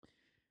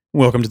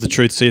Welcome to the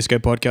Truth CSGO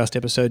podcast,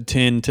 episode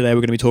 10. Today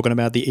we're going to be talking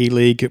about the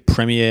E-League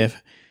Premier.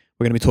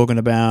 We're going to be talking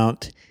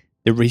about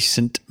the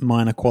recent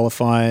minor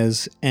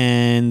qualifiers,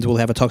 and we'll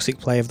have a toxic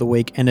play of the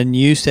week and a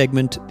new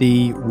segment,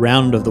 the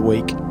round of the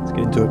week. Let's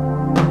get into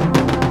it.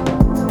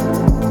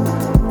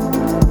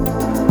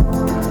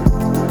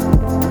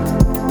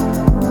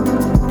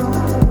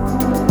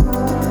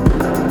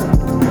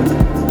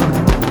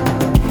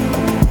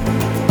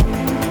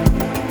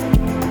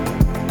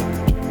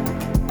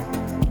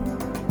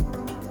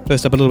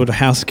 First up, a little bit of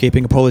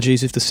housekeeping.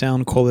 Apologies if the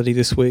sound quality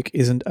this week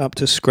isn't up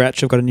to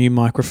scratch. I've got a new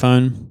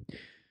microphone.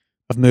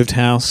 I've moved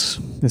house.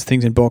 There's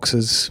things in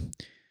boxes.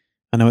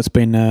 I know it's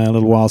been a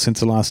little while since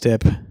the last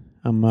step.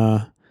 I'm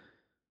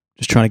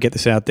just trying to get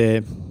this out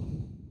there.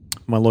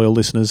 My loyal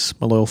listeners,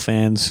 my loyal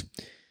fans.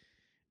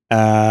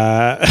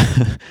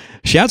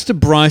 Shouts to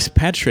Bryce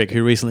Patrick,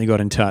 who recently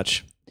got in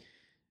touch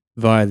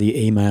via the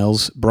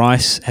emails.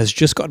 Bryce has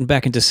just gotten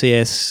back into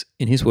CS,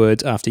 in his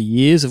words, after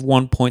years of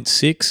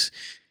 1.6.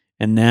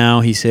 And now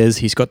he says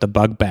he's got the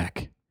bug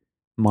back.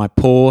 My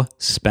poor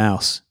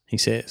spouse, he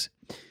says.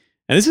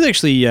 And this is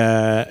actually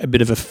a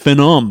bit of a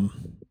phenom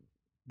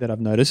that I've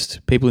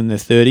noticed. People in their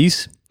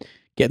 30s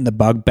getting the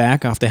bug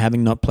back after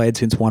having not played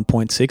since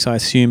 1.6. I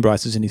assume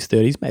Bryce is in his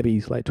 30s, maybe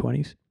his late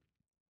 20s.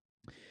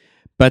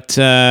 But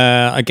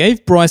I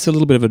gave Bryce a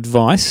little bit of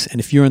advice, and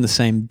if you're in the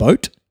same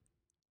boat,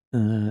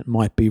 it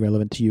might be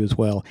relevant to you as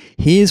well.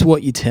 Here's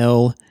what you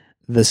tell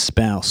the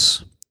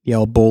spouse, the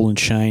old ball and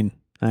chain.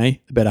 The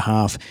better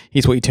half.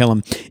 Here's what you tell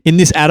them. In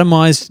this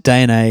atomized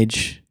day and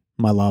age,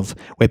 my love,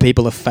 where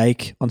people are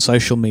fake on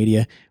social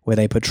media, where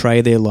they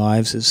portray their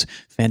lives as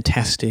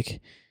fantastic,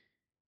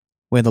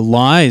 where the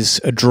lies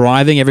are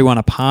driving everyone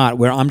apart,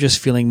 where I'm just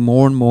feeling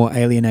more and more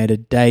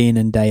alienated day in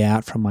and day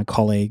out from my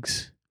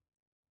colleagues.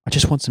 I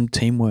just want some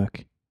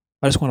teamwork.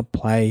 I just want to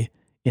play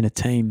in a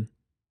team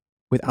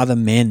with other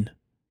men,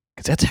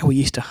 because that's how we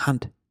used to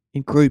hunt,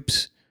 in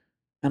groups.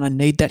 And I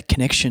need that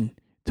connection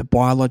to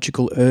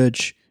biological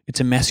urge. It's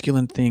a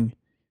masculine thing.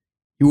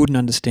 You wouldn't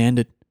understand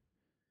it.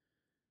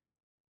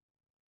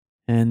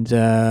 And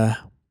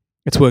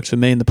it's worked for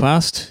me in the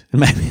past, and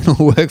maybe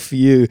it'll work for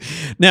you.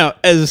 Now,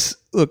 as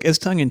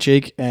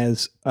tongue-in-cheek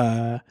as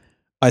I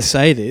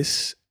say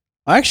this,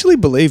 I actually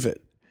believe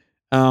it.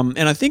 And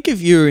I think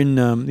if you're in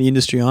the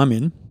industry I'm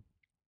in,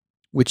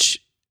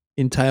 which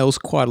entails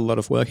quite a lot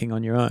of working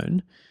on your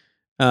own,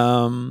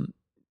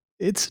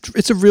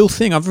 it's a real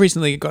thing. I've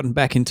recently gotten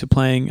back into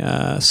playing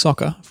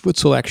soccer,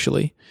 futsal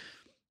actually,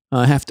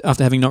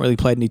 after having not really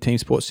played any team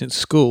sports since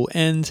school,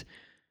 and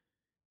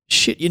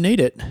shit, you need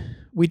it.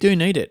 We do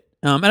need it,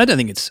 and I don't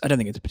think it's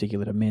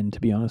particular to men, to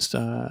be honest.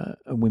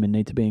 Women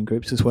need to be in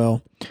groups as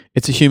well.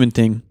 It's a human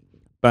thing.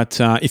 But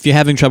if you're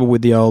having trouble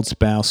with the old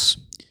spouse,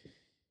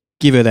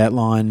 give her that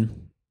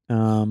line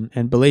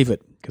and believe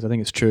it, because I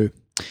think it's true.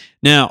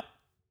 Now,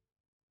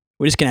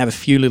 we're just going to have a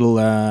few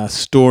little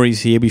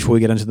stories here before we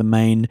get into the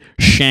main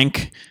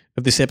shank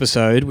of this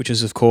episode, which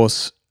is, of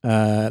course,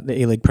 the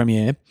E-League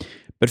Premier.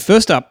 But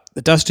first up,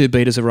 the Dust 2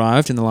 beta's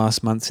arrived in the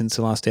last month since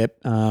the last ep.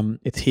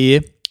 It's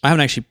here. I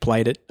haven't actually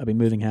played it. I've been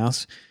moving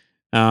house.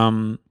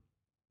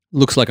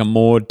 Looks like a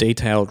more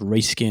detailed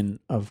reskin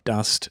of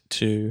Dust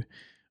 2.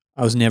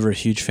 I was never a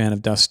huge fan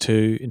of Dust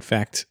 2. In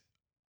fact,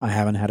 I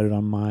haven't had it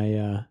on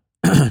my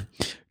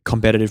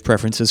competitive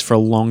preferences for a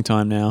long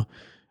time now.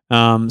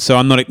 So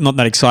I'm not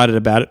that excited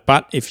about it.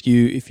 But if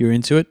you're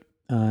into it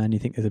and you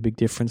think there's a big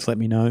difference, let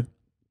me know.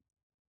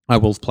 I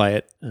will play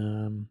it.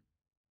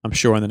 I'm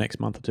sure in the next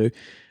month or two.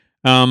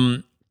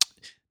 The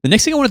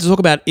next thing I wanted to talk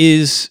about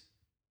is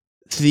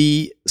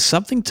the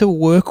something to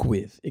work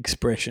with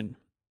expression.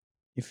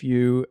 If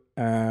you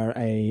are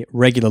a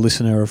regular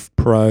listener of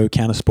Pro,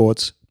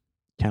 Countersports,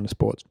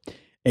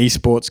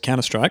 Esports,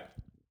 Counter-Strike,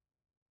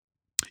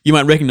 you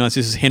might recognize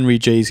this as Henry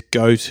G's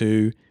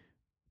go-to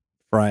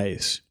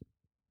phrase.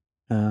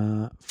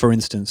 For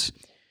instance,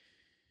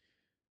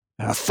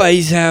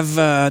 FaZe have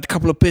a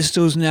couple of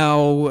pistols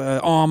now,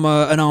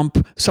 armor, an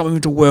ump,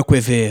 something to work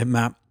with here,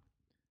 Matt.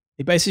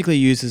 He basically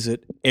uses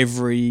it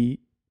every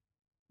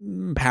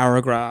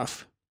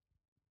paragraph.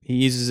 He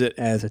uses it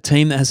as a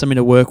team that has something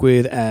to work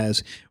with,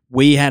 as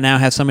we now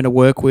have something to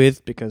work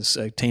with because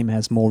a team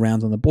has more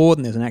rounds on the board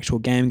and there's an actual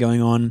game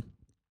going on.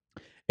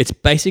 It's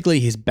basically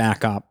his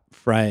backup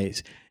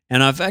phrase.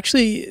 And I've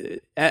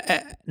actually,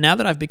 now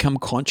that I've become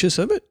conscious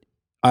of it,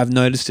 I've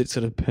noticed it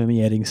sort of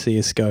permeating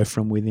CSGO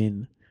from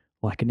within,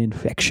 like an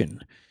infection.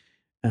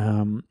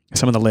 Some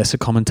of the lesser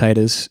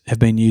commentators have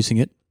been using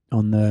it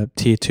on the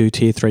Tier 2,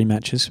 Tier 3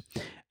 matches.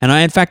 And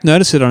I, in fact,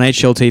 noticed it on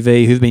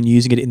HLTV, who've been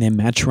using it in their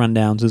match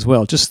rundowns as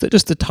well. Just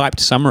the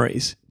typed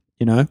summaries,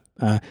 you know.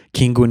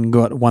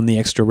 Kinguin won the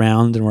extra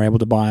round and were able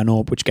to buy an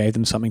AWP, which gave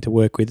them something to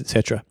work with,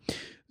 etc.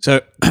 So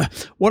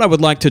what I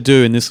would like to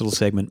do in this little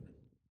segment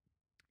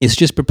is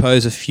just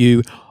propose a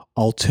few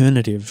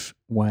alternative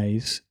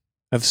ways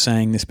of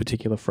saying this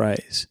particular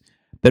phrase.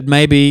 That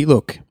maybe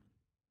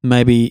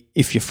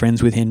if you're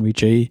friends with Henry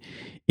G,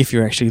 if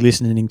you're actually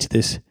listening to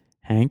this,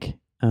 Hank,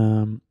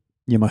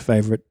 you're my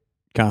favourite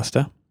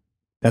caster.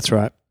 That's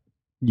right.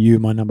 you,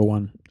 my number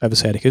one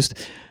overstaticist,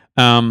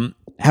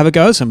 have a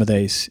go at some of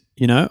these.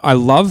 I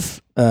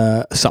love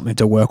something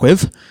to work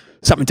with.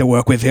 Something to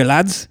work with here,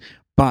 lads.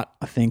 But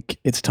I think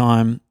it's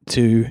time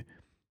to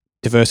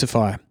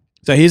diversify.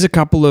 So here's a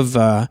couple of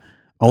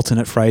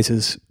alternate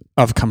phrases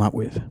I've come up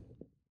with.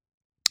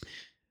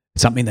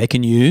 Something they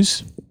can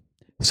use,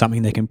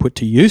 something they can put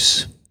to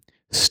use,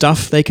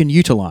 stuff they can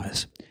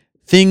utilize,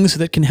 things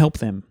that can help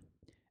them,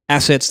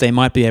 assets they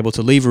might be able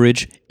to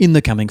leverage in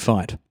the coming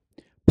fight,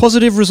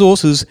 positive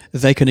resources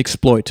they can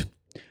exploit,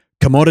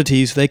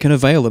 commodities they can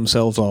avail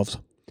themselves of,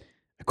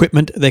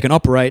 equipment they can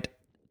operate,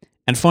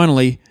 and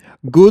finally,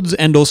 goods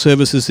and or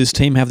services this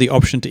team have the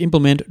option to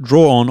implement,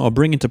 draw on, or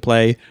bring into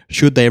play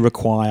should they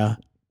require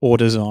or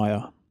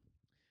desire.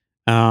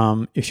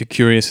 If you're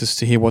curious as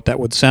to hear what that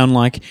would sound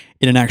like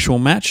in an actual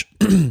match,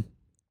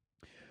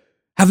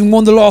 having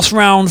won the last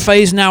round,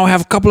 FaZe now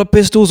have a couple of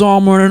pistols,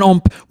 armor, and an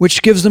omp,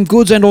 which gives them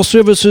goods and or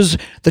services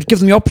that give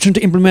them the option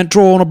to implement,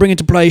 draw on, or bring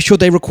into play should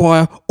they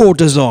require or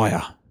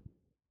desire.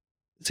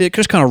 See, it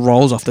just kind of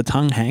rolls off the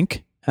tongue,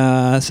 Hank.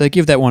 So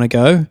give that one a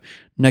go.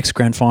 Next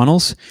grand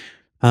finals.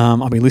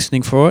 I'll be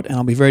listening for it, and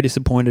I'll be very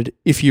disappointed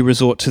if you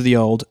resort to the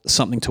old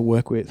something to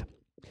work with.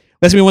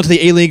 Let's move on to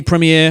the E-League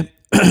Premier.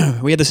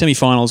 We had the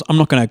semi-finals. I'm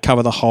not going to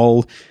cover the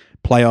whole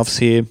playoffs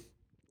here.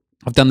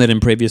 I've done that in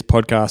previous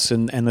podcasts,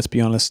 and let's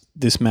be honest,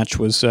 this match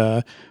was,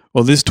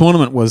 this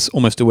tournament was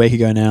almost a week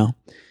ago now.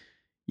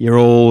 You're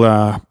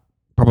all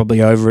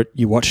probably over it.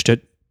 You watched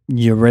it.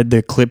 You read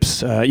the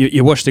clips.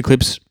 You watched the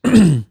clips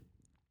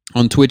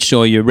on Twitch,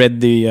 or you read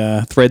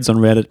the threads on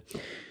Reddit.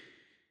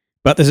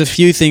 But there's a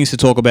few things to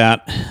talk about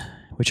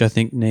which I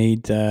think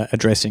need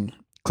addressing.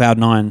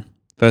 Cloud9,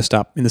 first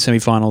up in the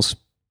semi-finals.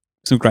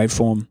 Some great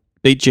form.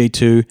 Beat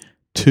G2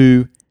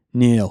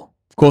 2-0.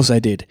 Of course they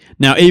did.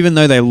 Now, even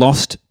though they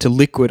lost to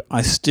Liquid,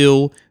 I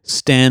still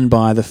stand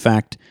by the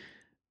fact,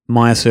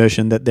 my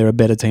assertion, that they're a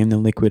better team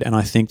than Liquid, and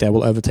I think they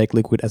will overtake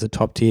Liquid as a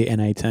top-tier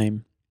NA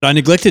team. I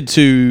neglected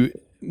to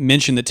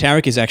mention that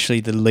Tariq is actually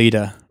the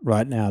leader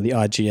right now, the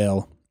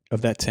IGL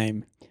of that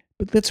team.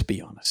 But let's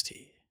be honest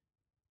here.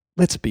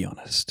 Let's be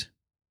honest.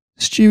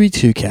 Stewie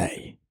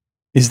 2K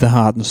is the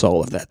heart and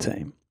soul of that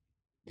team.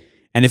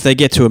 And if they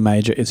get to a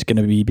major, it's going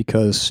to be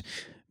because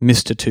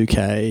Mr.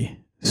 2K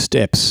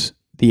steps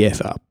the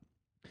F up.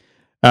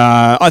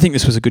 I think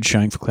this was a good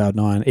showing for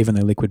Cloud9, even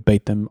though Liquid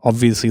beat them.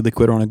 Obviously,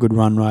 Liquid are on a good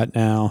run right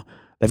now.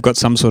 They've got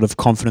some sort of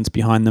confidence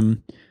behind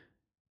them.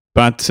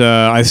 But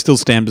I still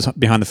stand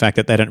behind the fact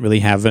that they don't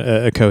really have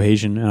a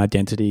cohesion and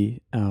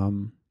identity.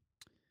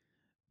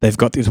 They've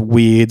got this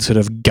weird sort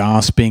of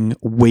gasping,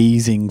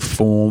 wheezing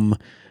form,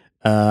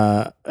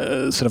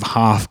 sort of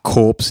half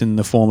corpse in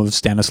the form of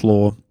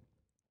Stanislaw.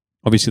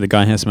 Obviously, the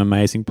guy has some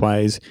amazing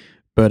plays,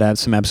 but has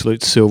some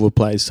absolute silver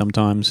plays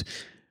sometimes.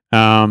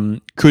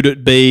 Could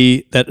it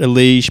be that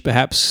Elige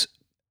perhaps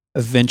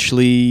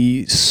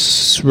eventually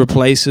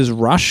replaces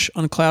Rush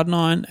on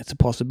Cloud9? It's a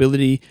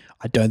possibility.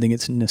 I don't think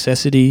it's a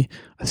necessity.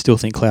 I still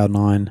think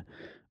Cloud9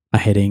 are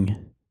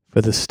heading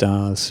for the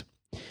stars.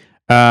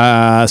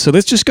 So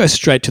let's just go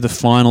straight to the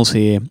finals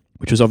here,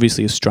 which was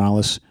obviously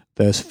Astralis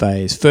versus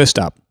FaZe. First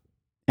up,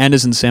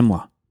 Anders and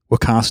Semler were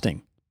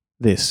casting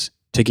this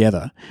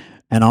together,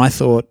 and I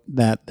thought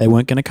that they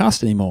weren't going to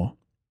cast anymore.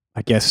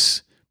 I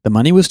guess the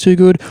money was too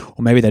good,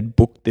 or maybe they'd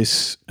booked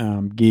this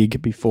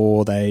gig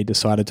before they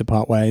decided to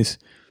part ways.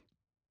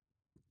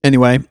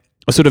 Anyway,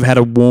 I sort of had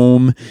a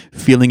warm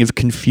feeling of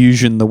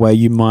confusion, the way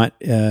you might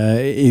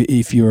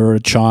if you were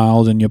a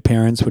child and your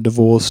parents were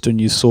divorced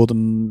and you saw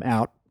them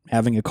out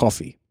having a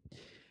coffee.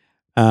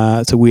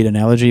 It's a weird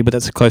analogy, but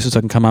that's the closest I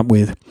can come up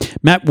with.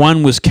 Map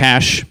 1 was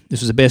Cash.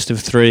 This was a best of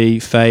 3.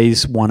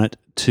 FaZe won it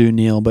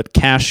 2-0, but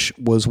Cash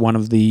was one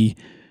of the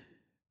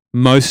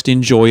most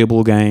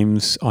enjoyable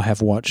games I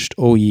have watched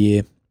all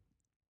year.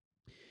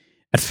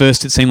 At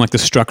first, it seemed like the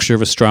structure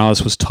of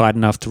Astralis was tight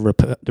enough to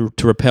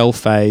repel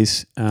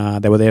FaZe.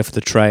 They were there for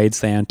the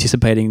trades. They were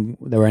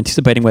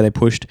anticipating where they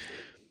pushed.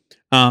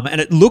 And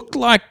it looked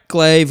like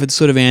Glaive had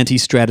sort of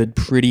anti-stratted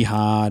pretty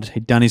hard.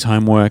 He'd done his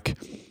homework,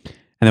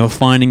 and they were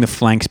finding the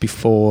flanks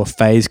before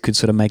FaZe could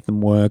sort of make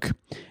them work.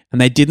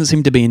 And they didn't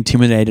seem to be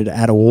intimidated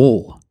at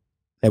all.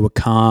 They were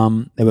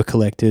calm. They were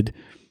collected.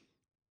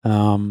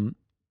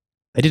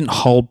 They didn't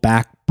hold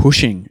back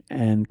pushing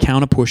and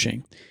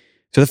counter-pushing.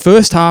 So the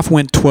first half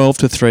went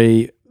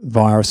 12-3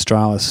 via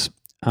Astralis.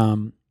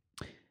 And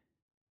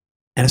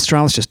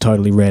Astralis just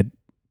totally read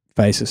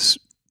FaZe's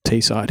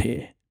T-side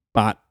here,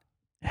 but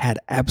had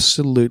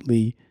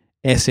absolutely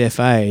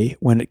SFA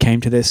when it came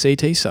to their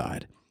CT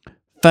side.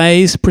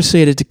 FaZe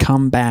proceeded to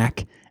come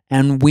back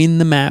and win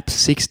the map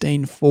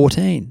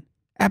 16-14.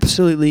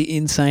 Absolutely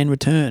insane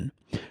return.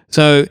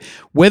 So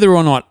whether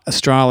or not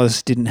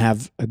Astralis didn't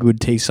have a good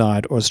T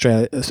side or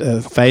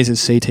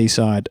FaZe's CT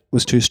side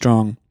was too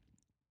strong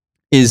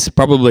is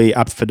probably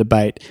up for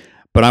debate.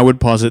 But I would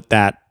posit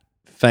that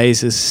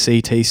FaZe's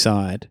CT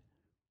side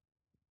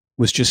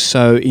was just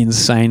so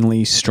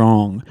insanely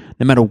strong.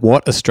 No matter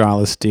what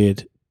Astralis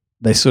did,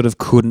 they sort of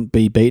couldn't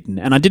be beaten.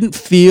 And I didn't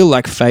feel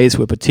like FaZe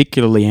were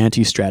particularly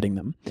anti-stratting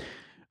them.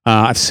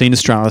 I've seen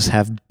Australis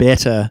have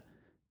better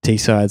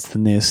T-sides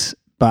than this,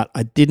 but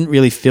I didn't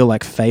really feel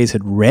like FaZe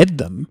had read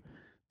them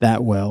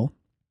that well.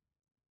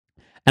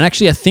 And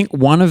actually, I think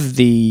one of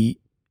the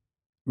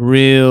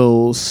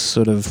real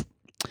sort of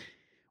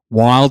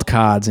wild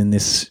cards in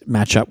this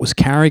matchup was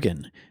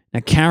Carrigan.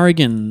 Now,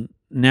 Carrigan,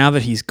 now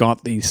that he's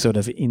got these sort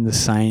of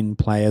insane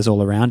players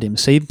all around him,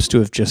 seems to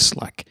have just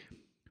like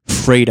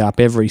freed up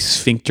every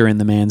sphincter in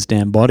the man's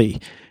damn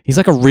body. He's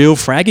like a real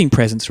fragging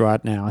presence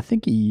right now. I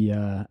think he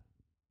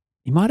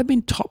might have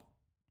been top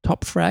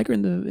fragger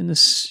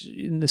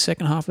in the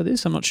second half of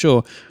this. I'm not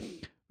sure.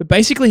 But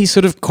basically, he's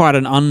sort of quite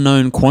an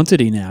unknown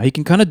quantity now. He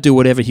can kind of do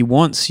whatever he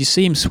wants. You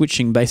see him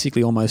switching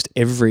basically almost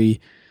every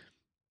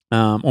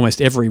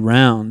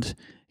round.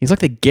 He's like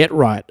the get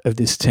right of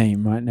this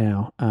team right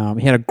now.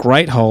 He had a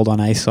great hold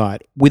on A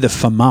site with a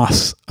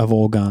FAMAS of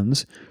all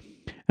guns.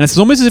 And it's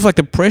almost as if like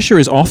the pressure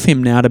is off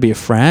him now to be a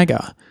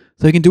fragger.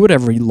 So he can do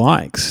whatever he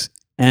likes.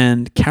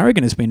 And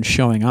Carrigan has been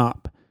showing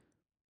up.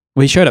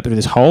 Well, he showed up through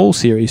this whole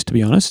series, to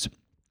be honest.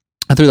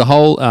 And through the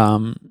whole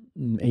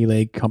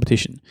E-League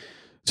competition.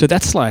 So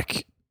that's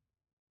like,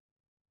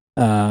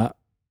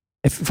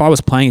 if I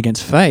was playing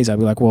against FaZe, I'd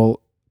be like,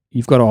 well,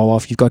 you've got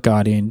Olaf, you've got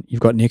Guardian, you've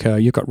got Nico,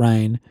 you've got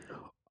Rain.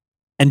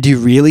 And do you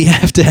really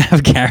have to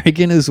have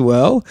Carrigan as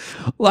well?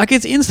 Like,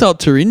 it's insult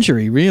to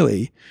injury,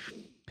 really.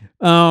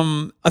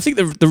 I think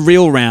the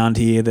real round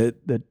here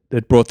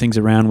that brought things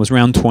around was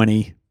round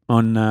 20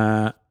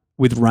 on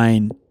with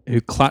Rain,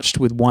 who clutched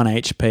with 1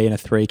 HP and a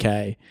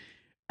 3K.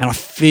 And I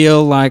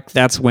feel like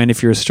that's when,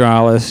 if you're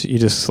Australis, you're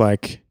just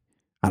like,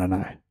 I don't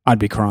know, I'd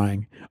be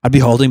crying. I'd be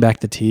holding back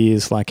the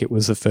tears like it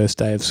was the first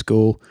day of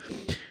school.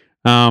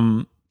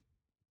 And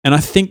I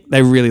think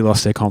they really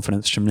lost their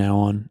confidence from now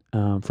on.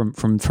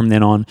 From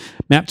then on,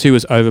 map 2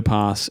 was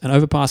Overpass, and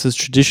Overpass is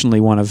traditionally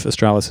one of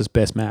Australis'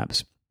 best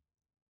maps.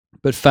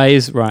 But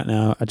FaZe right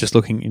now are just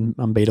looking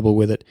unbeatable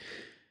with it.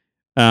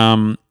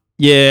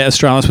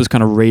 Australis was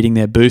kind of reading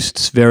their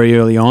boosts very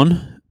early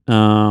on.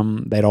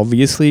 They'd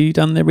obviously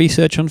done their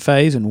research on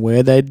FaZe and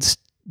where they'd,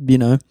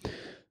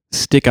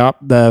 stick up.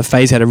 The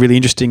FaZe had a really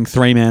interesting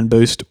 3-man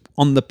boost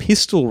on the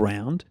pistol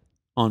round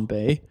on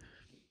B.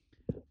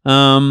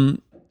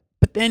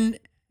 But then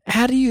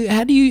how do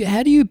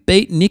you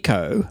beat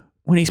Nico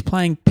when he's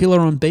playing pillar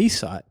on B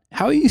site?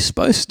 How are you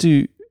supposed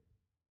to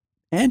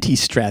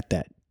anti-strat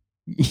that?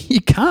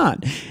 You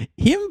can't.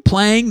 Him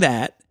playing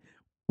that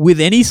with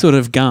any sort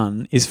of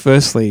gun is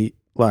firstly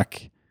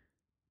like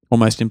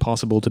almost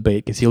impossible to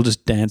beat because he'll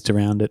just dance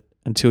around it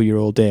until you're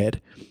all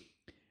dead.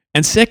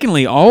 And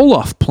secondly,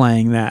 Olaf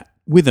playing that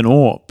with an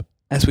AWP,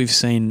 as we've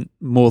seen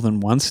more than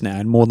once now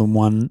in more than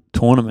one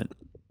tournament,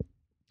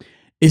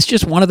 is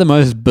just one of the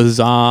most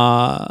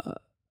bizarre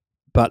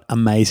but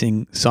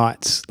amazing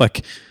sights.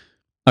 Like,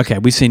 okay,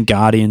 we've seen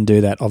Guardian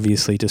do that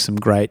obviously to some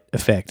great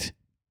effect,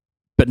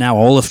 but now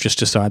Olaf just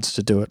decides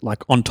to do it,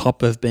 like on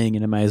top of being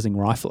an amazing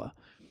rifler.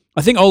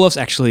 I think Olaf's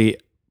actually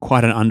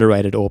quite an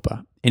underrated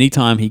AWPer.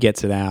 Anytime he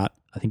gets it out,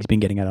 I think he's been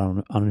getting it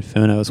on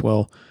Inferno as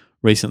well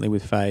recently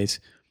with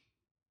FaZe.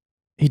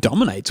 He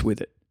dominates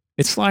with it.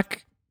 It's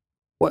like,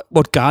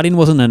 what Guardian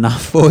wasn't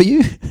enough for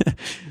you?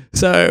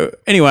 So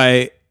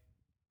anyway,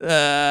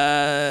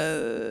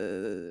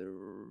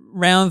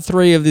 round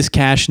 3 of this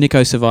cash,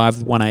 Nico survived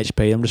with 1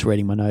 HP. I'm just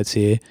reading my notes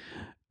here.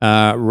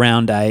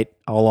 Round 8,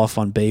 Olaf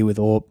on B with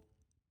AWP.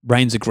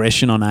 Rain's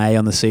aggression on A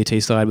on the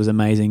CT side was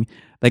amazing.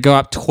 They go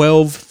up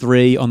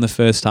 12-3 on the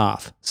first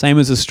half. Same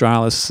as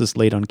Australis'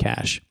 lead on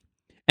cash.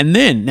 And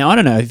then, now I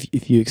don't know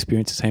if you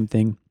experienced the same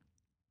thing.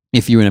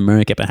 If you're in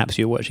America, perhaps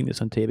you're watching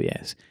this on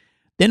TBS.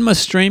 Then my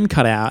stream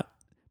cut out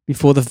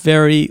before the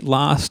very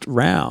last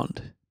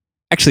round.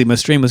 Actually, my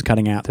stream was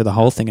cutting out through the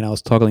whole thing and I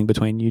was toggling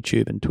between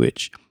YouTube and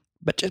Twitch.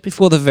 But just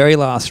before the very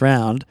last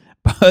round,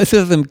 both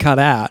of them cut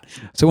out.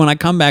 So when I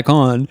come back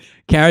on,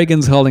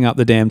 Carrigan's holding up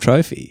the damn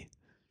trophy.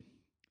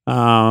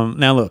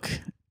 Now look,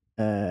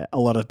 a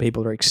lot of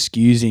people are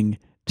excusing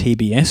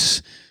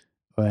TBS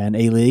and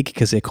E-League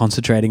because they're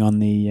concentrating on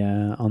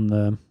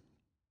the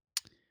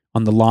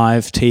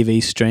live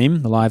TV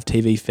stream, the live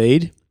TV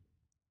feed.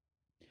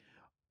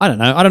 I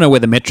don't know where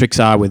the metrics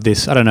are with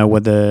this. I don't know where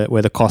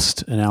the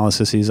cost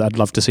analysis is. I'd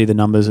love to see the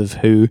numbers of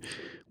who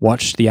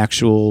watched the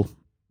actual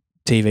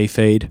TV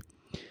feed.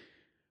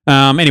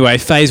 Anyway,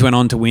 FaZe went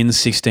on to win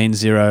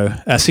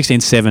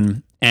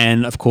 16-7.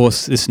 And of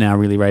course, this now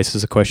really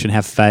raises a question: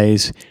 have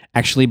FaZe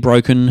actually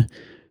broken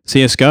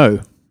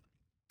CSGO?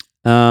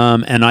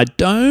 And I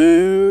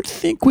don't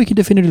think we can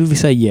definitively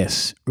say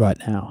yes right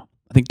now.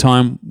 I think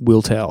time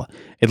will tell.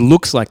 It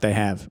looks like they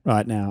have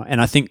right now.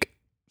 And I think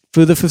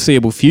for the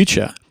foreseeable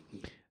future,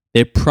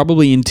 they're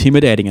probably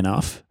intimidating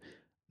enough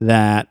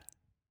that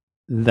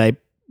they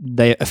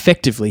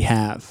effectively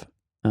have.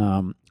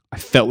 I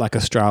felt like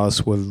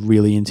Australis were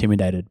really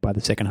intimidated by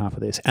the second half of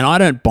this. And I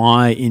don't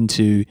buy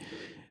into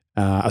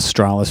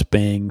Australis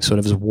being sort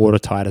of as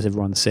watertight as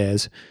everyone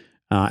says,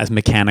 as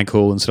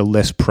mechanical and sort of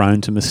less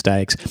prone to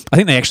mistakes. I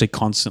think they actually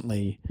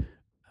constantly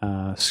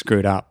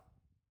screwed up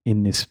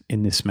in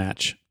this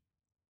match.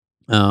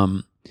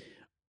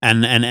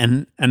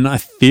 And I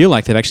feel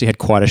like they've actually had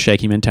quite a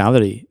shaky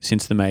mentality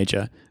since the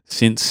major,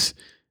 since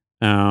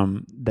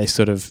they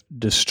sort of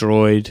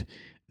destroyed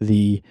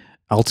the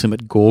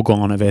ultimate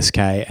Gorgon of SK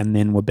and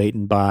then were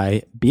beaten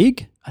by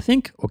Big, I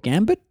think, or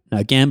Gambit?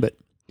 No, Gambit.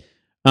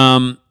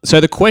 So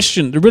the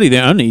question, really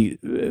the only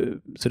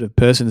sort of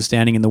person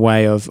standing in the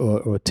way of,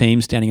 or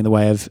team standing in the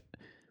way of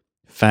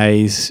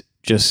FaZe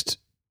just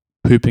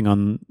pooping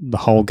on the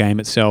whole game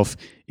itself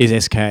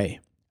is SK.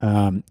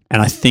 And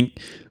I think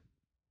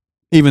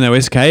even though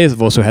SK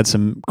have also had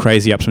some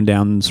crazy ups and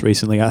downs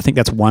recently, I think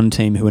that's one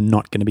team who are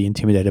not going to be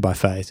intimidated by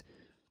FaZe.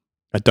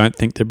 I don't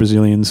think the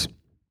Brazilians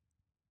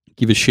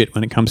give a shit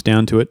when it comes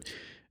down to it.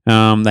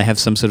 They have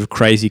some sort of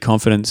crazy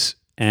confidence,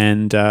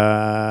 and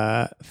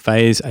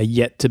FaZe are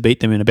yet to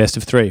beat them in a best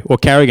of three, or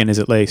Carrigan is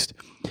at least.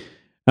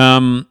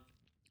 So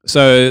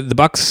the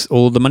Bucks,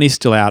 all the money's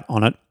still out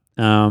on it.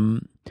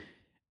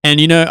 And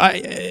you know,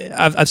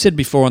 I've said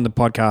before on the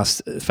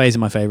podcast, FaZe are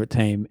my favorite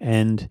team,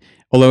 and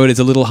although it is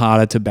a little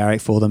harder to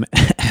barrack for them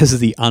as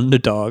the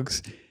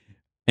underdogs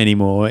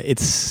anymore,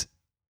 it's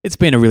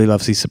been a really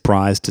lovely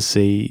surprise to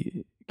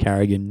see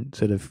Carrigan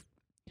sort of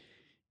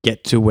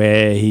get to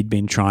where he'd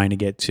been trying to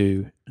get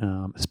to,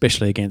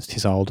 especially against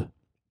his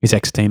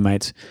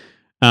ex-teammates.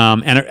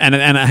 And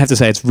I have to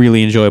say, it's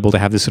really enjoyable to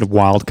have this sort of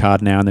wild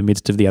card now in the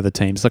midst of the other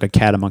teams. It's like a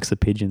cat amongst the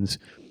pigeons.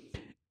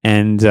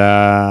 And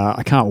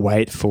I can't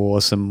wait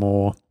for some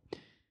more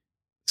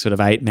sort of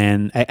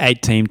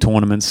 8-team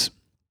tournaments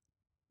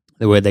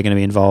where they're going to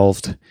be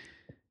involved.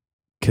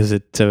 Because I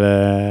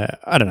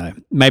don't know,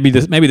 maybe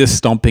the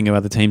stomping of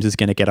other teams is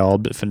going to get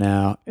old, but for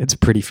now, it's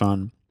pretty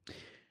fun.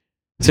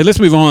 So let's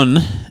move on.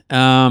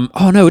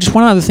 Just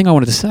one other thing I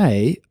wanted to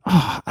say.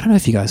 I don't know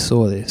if you guys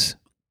saw this,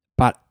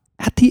 but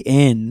at the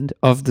end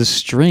of the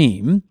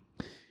stream,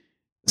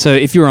 so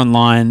if you're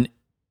online,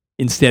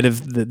 instead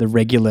of the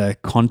regular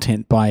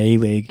content by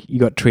E-League, you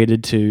got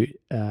treated to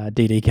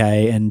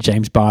DDK and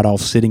James Bardolph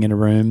sitting in a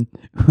room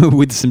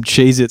with some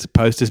Cheez-Its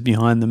posters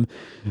behind them,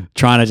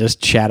 trying to just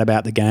chat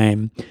about the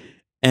game.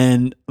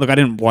 And look, I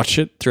didn't watch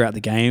it throughout the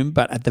game,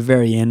 but at the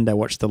very end, I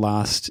watched the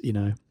last,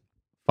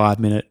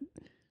 5-minute,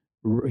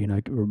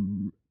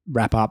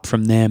 wrap up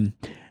from them.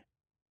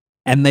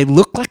 And they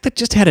looked like they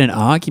just had an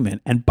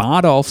argument. And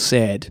Bardolph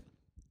said,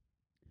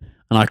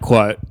 and I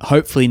quote,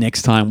 "Hopefully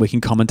next time we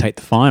can commentate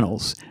the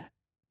finals."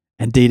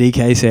 And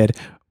DDK said,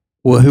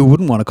 "Well, who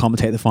wouldn't want to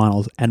commentate the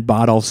finals?" And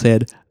Bardolph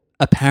said,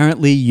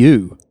 "Apparently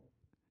you."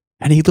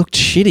 And he looked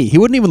shitty. He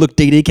wouldn't even look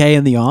DDK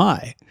in the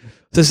eye.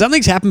 So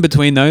something's happened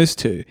between those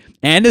two.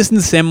 Anderson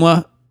and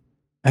Semler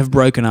have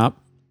broken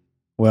up.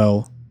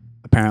 Well,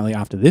 apparently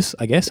after this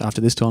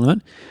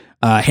tournament.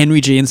 Henry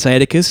G and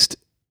Sadicist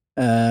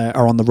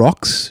are on the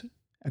rocks,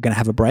 are going to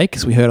have a break,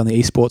 as we heard on the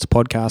esports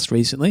podcast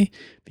recently.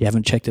 If you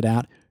haven't checked it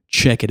out,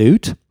 check it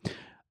out.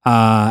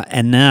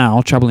 And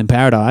now Trouble in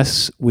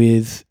Paradise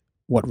with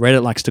what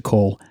Reddit likes to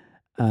call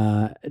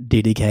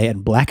DDK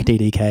and Black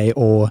DDK,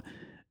 or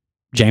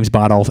James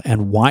Bardolph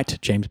and White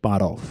James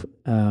Bardolph.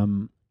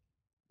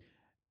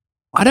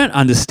 I don't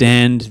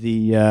understand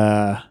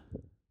the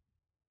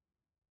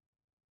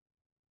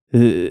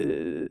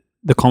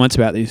comments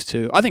about these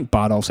two. I think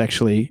Bardolph's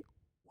actually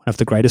one of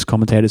the greatest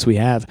commentators we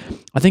have.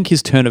 I think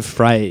his turn of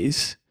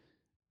phrase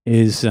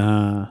is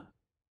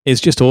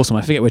just awesome.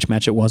 I forget which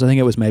match it was. I think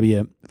it was maybe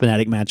a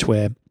Fnatic match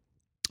where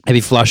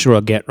maybe Flusher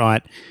or Get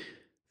Right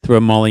threw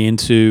a molly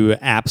into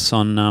Apps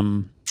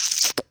on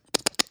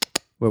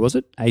where was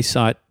it?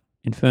 A-Site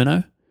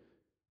Inferno.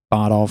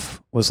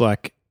 Bardolph was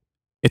like,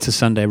 "It's a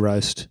Sunday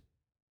roast.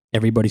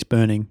 Everybody's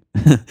burning.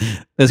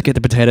 Let's get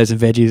the potatoes and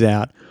veggies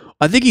out."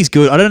 I think he's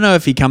good. I don't know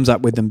if he comes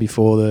up with them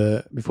before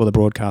the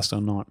broadcast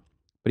or not,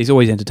 but he's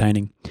always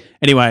entertaining.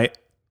 Anyway,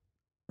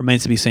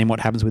 remains to be seen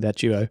what happens with that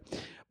duo.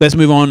 Let's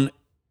move on.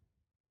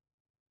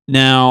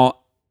 Now,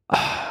 I've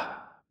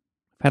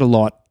had a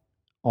lot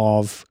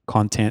of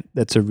content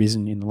that's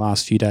arisen in the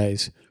last few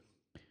days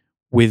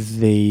with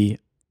the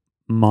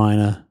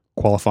minor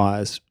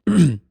qualifiers.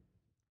 But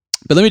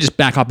let me just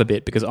back up a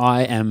bit, because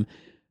I am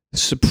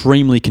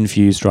supremely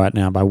confused right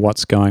now by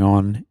what's going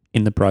on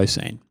in the pro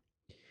scene.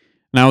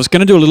 Now, I was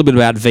going to do a little bit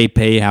about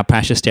VP, how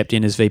Pasha stepped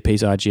in as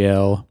VP's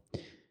IGL,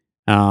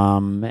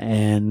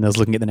 and I was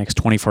looking at the next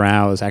 24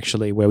 hours,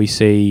 actually, where we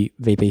see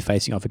VP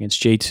facing off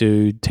against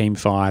G2, Team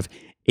 5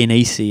 in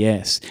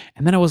ECS.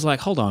 And then I was like,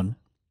 hold on,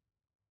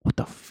 what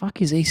the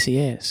fuck is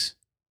ECS?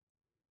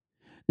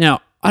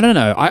 Now, I don't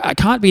know. I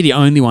can't be the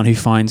only one who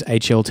finds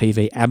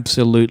HLTV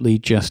absolutely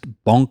just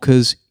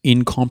bonkers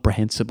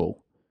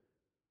incomprehensible.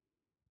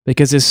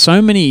 Because there's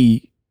so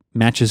many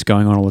matches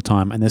going on all the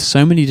time, and there's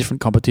so many different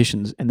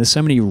competitions, and there's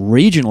so many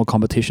regional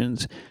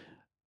competitions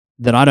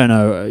that I don't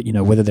know,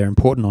 whether they're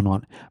important or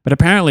not. But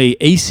apparently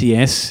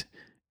ECS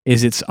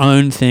is its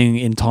own thing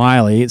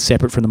entirely. It's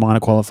separate from the minor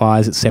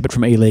qualifiers. It's separate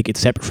from E-League. It's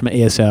separate from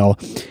ESL.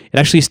 It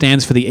actually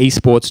stands for the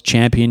Esports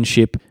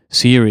Championship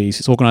Series.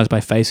 It's organized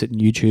by Faceit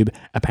and YouTube.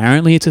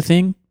 Apparently it's a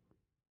thing.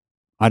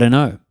 I don't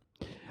know.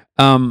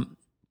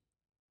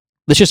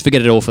 Let's just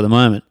forget it all for the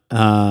moment.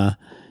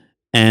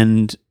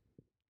 And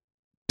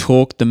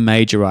talk the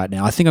major right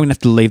now. I think I'm going to have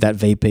to leave that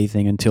VP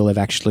thing until they've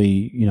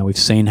actually, we've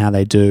seen how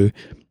they do.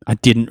 I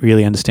didn't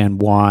really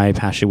understand why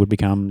Pasha would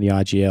become the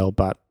IGL,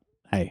 but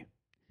hey,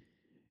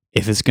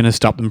 if it's going to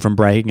stop them from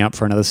breaking up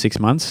for another 6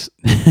 months,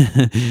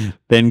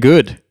 then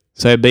good.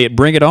 So be it,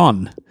 bring it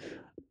on.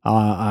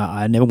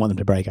 I never want them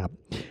to break up.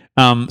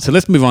 So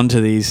let's move on to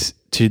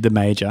the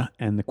major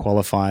and the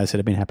qualifiers that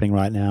have been happening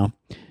right now.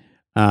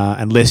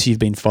 Unless you've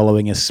been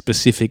following a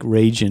specific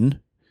region,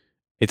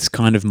 it's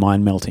kind of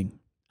mind-melting.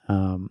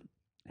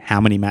 How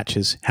many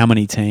matches, how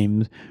many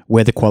teams,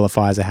 where the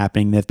qualifiers are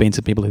happening. There have been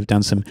some people who've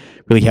done some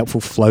really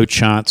helpful flow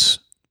charts,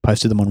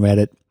 posted them on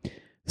Reddit.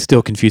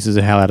 Still confuses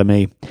the hell out of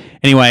me.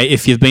 Anyway,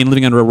 if you've been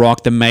living under a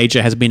rock, the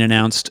major has been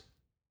announced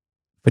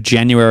for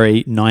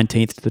January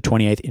 19th to the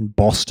 28th in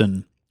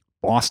Boston.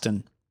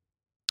 Hopefully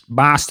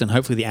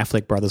the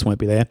Affleck brothers won't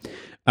be there.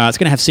 It's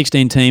going to have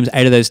 16 teams.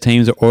 8 of those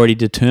teams are already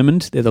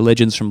determined. They're the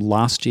legends from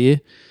last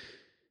year.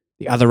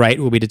 The other 8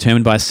 will be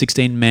determined by a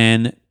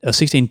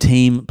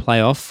 16-team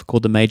playoff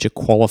called the Major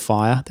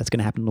Qualifier. That's going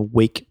to happen the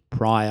week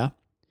prior.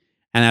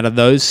 And out of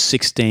those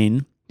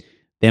 16,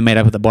 they're made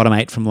up of the bottom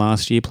 8 from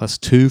last year, plus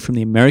 2 from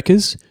the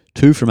Americas,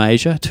 2 from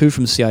Asia, 2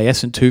 from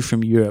CIS, and 2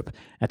 from Europe.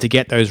 And to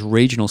get those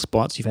regional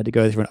spots, you've had to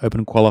go through an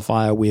open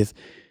qualifier with,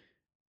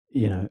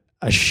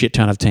 a shit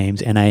ton of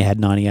teams. NA had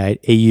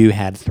 98. EU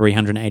had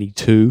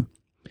 382.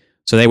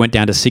 So they went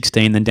down to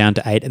 16, then down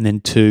to 8, and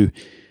then 2.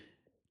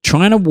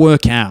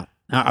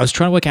 I was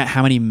trying to work out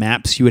how many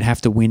maps you would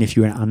have to win if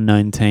you were an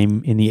unknown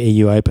team in the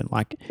EU Open.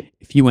 Like,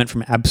 if you went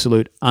from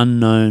absolute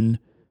unknown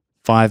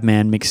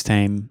 5-man mixed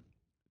team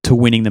to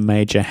winning the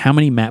major, how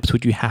many maps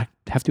would you have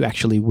to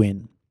actually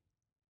win?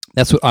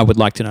 That's what I would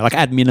like to know. Like,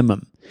 at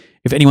minimum,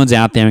 if anyone's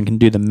out there and can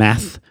do the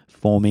math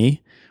for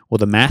me, or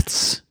the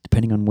maths,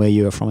 depending on where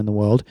you are from in the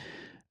world,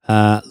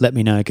 let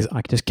me know, because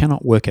I just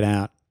cannot work it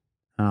out.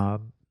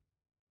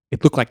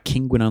 It looked like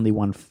Kingwin only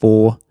won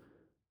 4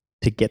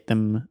 to get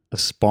them a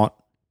spot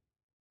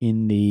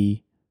in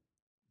the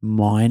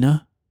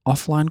minor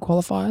offline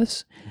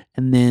qualifiers,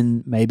 and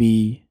then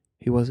maybe,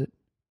 who was it?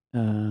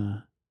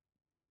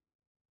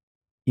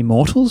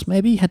 Immortals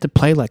maybe had to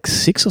play like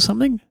 6 or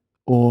something,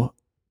 or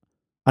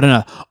I don't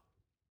know.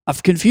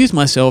 I've confused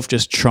myself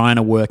just trying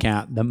to work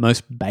out the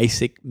most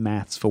basic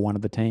maths for one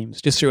of the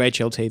teams just through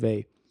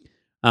HLTV.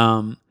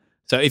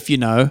 So if you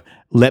know,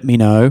 let me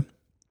know.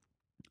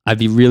 I'd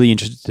be really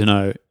interested to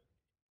know,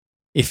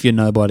 if you're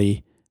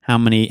nobody, how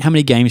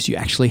many games do you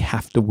actually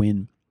have to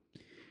win?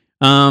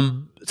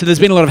 So there's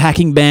been a lot of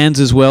hacking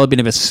bans as well. A bit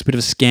of a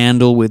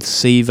scandal with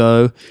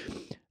Sevo,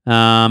 who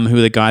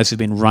are the guys who've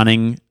been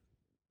running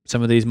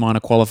some of these minor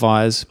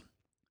qualifiers.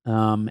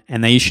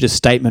 And they issued a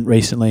statement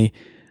recently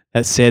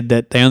that said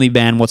that they only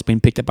ban what's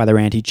been picked up by their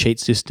anti-cheat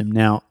system.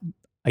 Now,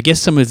 I guess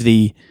some of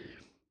the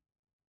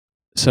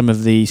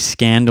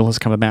scandal has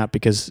come about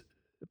because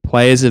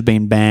players have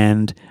been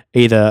banned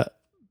either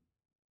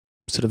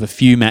sort of a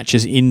few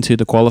matches into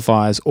the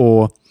qualifiers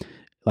or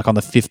like on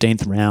the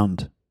 15th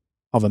round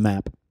of a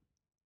map.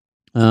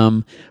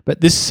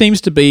 But this seems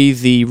to be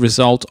the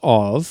result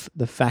of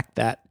the fact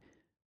that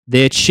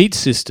their cheat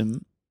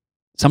system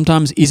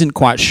sometimes isn't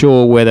quite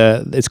sure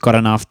whether it's got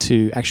enough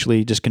to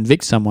actually just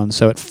convict someone,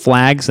 so it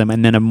flags them,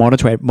 and then a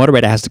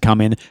moderator has to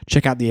come in,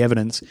 check out the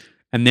evidence,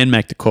 and then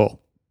make the call.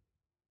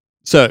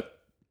 So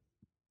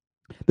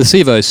the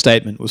Sevo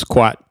statement was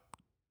quite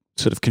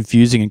sort of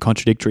confusing and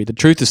contradictory. The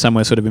truth is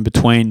somewhere sort of in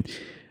between.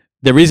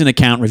 There is an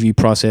account review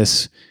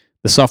process.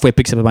 The software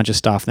picks up a bunch of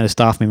stuff, and then a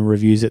staff member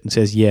reviews it and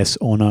says yes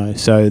or no.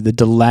 So the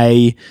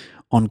delay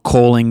on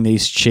calling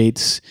these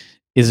cheats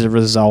is a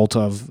result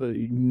of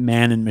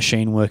man and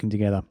machine working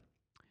together.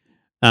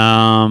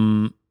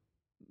 Beyond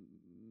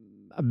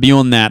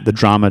that, the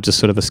drama just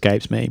sort of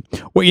escapes me.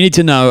 What you need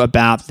to know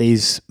about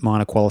these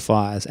minor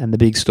qualifiers, and the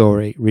big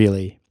story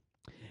really,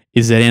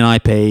 is that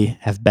NIP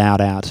have bowed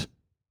out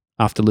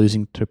after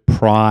losing to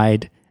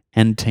Pride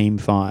and Team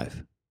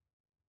 5.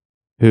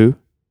 Who,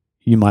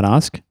 you might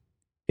ask?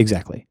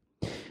 Exactly.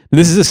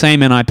 This is the same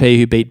NIP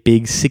who beat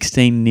Big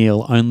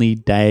 16-0 only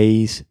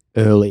days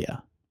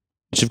earlier,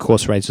 which of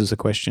course raises the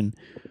question,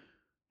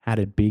 how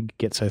did Big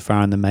get so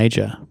far in the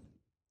major?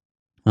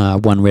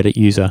 One Reddit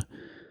user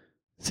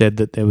said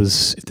that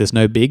if there's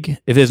no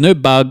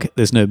bug,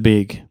 there's no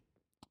Big.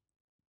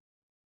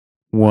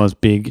 Was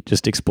Big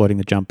just exploiting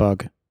the jump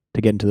bug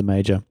to get into the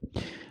major?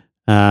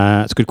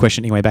 It's a good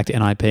question. Anyway, back to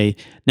NIP.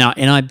 Now,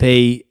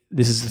 NIP,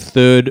 this is the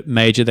 3rd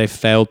major they've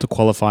failed to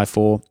qualify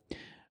for.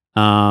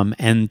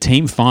 And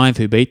Team 5,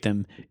 who beat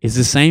them, is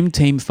the same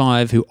Team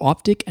 5 who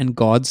Optic and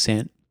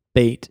Godsent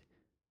beat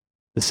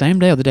the same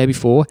day or the day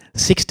before,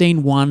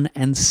 16-1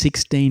 and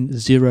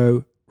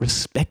 16-0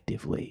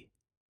 respectively.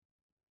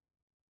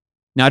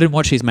 Now, I didn't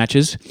watch these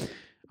matches.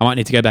 I might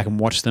need to go back and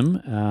watch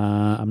them.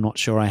 I'm not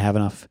sure I have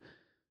enough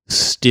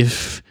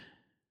stiff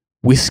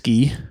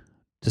whiskey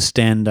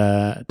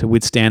to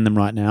withstand them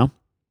right now.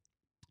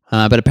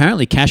 But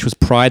apparently Cash was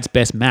Pride's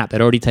best map.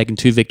 They'd already taken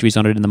 2 victories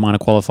on it in the minor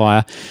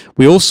qualifier.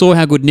 We all saw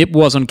how good Nip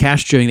was on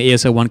Cash during the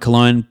ESO 1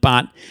 Cologne,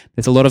 but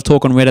there's a lot of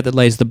talk on Reddit that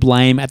lays the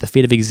blame at the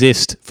feet of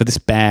Exist for this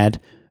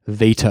bad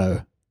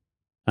veto.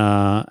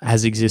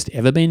 Has Exist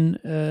ever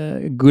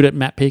been good at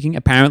map picking?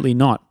 Apparently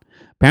not.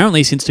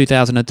 Apparently since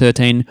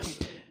 2013,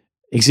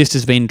 Exist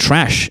has been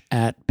trash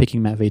at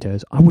picking map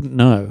vetoes. I wouldn't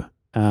know,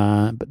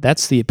 but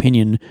that's the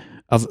opinion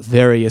of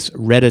various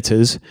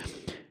Redditors.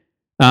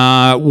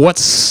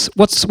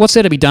 What's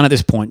there to be done at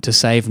this point to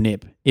save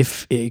Nip?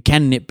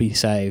 Can Nip be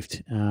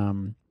saved?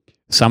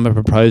 Some are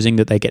proposing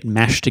that they get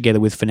mashed together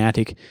with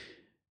Fnatic.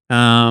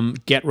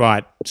 Get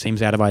Right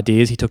seems out of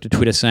ideas. He took to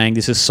Twitter saying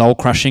this is soul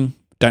crushing.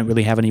 Don't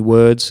really have any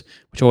words,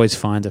 which I always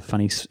find a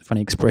funny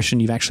expression.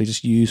 You've actually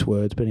just used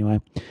words, but anyway.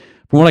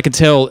 From what I can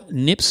tell,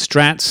 Nip's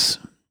strats,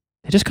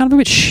 they're just kind of a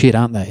bit shit,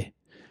 aren't they?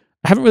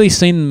 I haven't really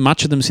seen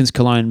much of them since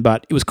Cologne,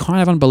 but it was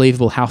kind of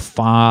unbelievable how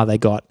far they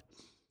got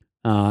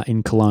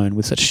in Cologne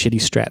with such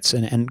shitty strats.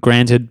 And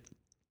granted,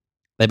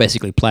 they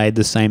basically played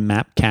the same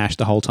map, Cash,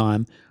 the whole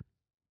time.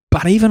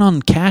 But even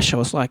on Cash, I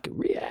was like,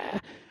 yeah,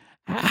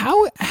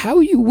 how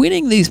are you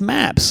winning these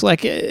maps?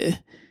 Like,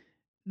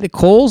 the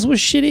calls were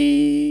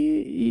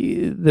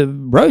shitty, the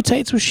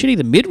rotates were shitty,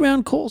 the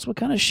mid-round calls were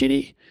kind of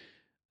shitty.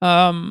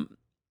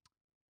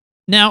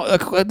 Now,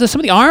 there's some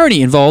of the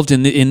irony involved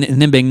in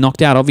them being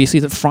knocked out, obviously,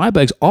 that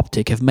Freiburg's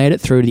Optic have made it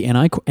through to the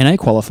NA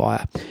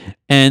qualifier.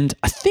 And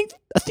I think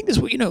this,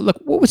 look,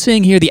 what we're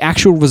seeing here, the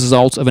actual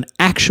results of an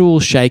actual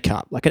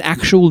shake-up, like an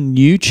actual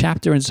new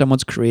chapter in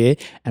someone's career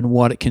and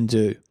what it can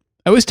do.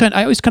 I always kind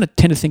of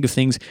tend to think of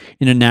things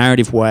in a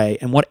narrative way,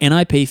 and what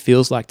NIP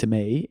feels like to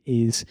me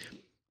is,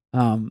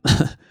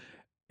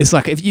 it's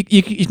like if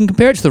you can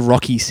compare it to the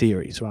Rocky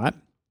series, right?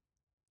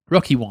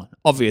 Rocky 1,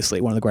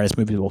 obviously one of the greatest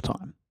movies of all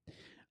time.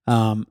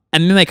 And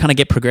then they kind of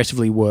get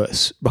progressively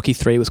worse. Rocky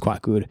 3 was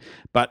quite good,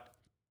 but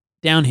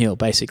downhill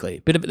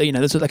basically.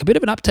 There's like a bit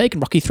of an uptake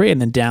in Rocky 3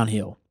 and then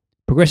downhill,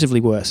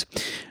 progressively worse.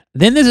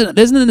 Then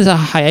there's a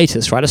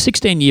hiatus, right? A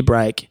 16-year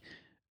break.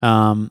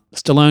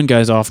 Stallone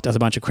goes off, does a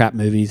bunch of crap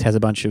movies, has a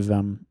bunch of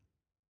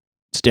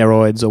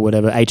steroids or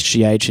whatever,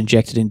 HGH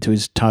injected into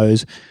his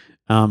toes.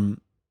 Gets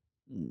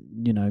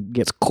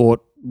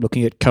caught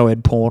looking at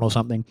co-ed porn or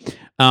something.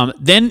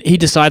 Then he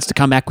decides to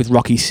come back with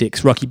Rocky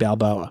 6, Rocky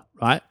Balboa,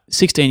 right?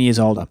 16 years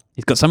older.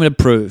 He's got something to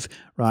prove,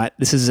 right?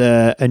 This is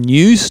a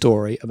news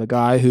story of a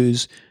guy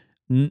who's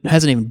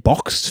hasn't even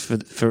boxed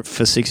for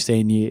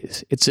 16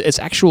 years. It's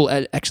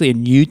actually a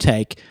new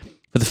take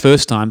for the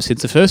first time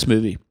since the first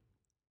movie.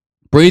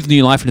 Breathed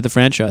new life into the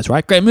franchise,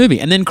 right? Great movie.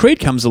 And then Creed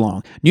comes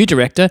along. New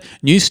director,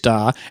 new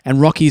star, and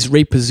Rocky's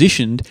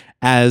repositioned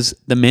as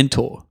the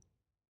mentor,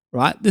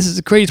 right?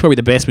 Creed's probably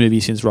the best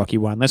movie since Rocky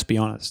 1, let's be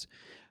honest.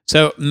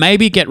 So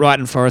maybe Get Right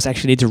and Forrest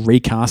actually need to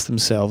recast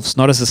themselves,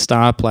 not as the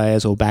star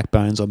players or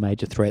backbones or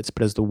major threats,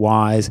 but as the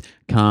wise,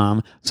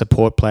 calm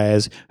support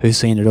players who've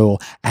seen it all,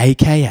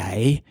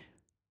 a.k.a.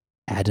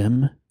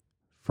 Adam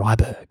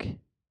Freiberg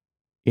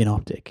in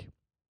Optic.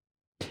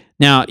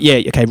 Now,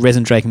 yeah, okay, Rez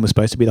and Draken were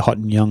supposed to be the hot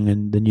and young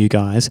and the new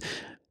guys,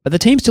 but the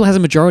team still has a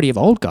majority of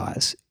old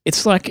guys.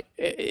 It's like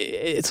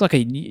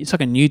a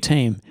new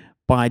team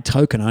by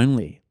token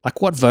only.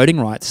 Like, what voting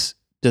rights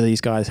do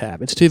these guys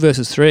have? It's 2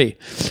 versus 3.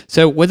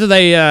 So whether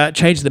they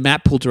change the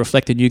map pool to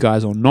reflect the new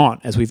guys or not,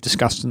 as we've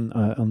discussed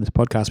on this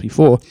podcast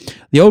before,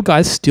 the old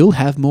guys still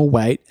have more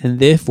weight and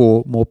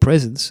therefore more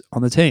presence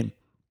on the team.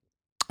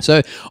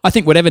 So I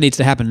think whatever needs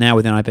to happen now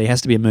with NIP has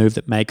to be a move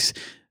that makes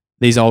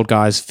these old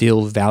guys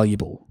feel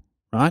valuable,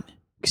 right?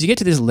 Because you get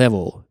to this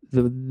level,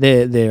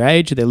 their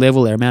age, their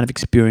level, their amount of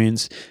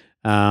experience,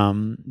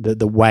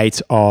 the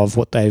weight of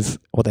what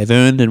they've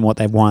earned and what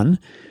they've won,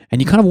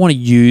 and you kind of want to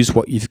use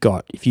what you've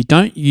got. If you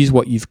don't use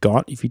what you've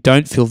got, if you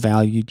don't feel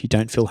valued, you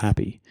don't feel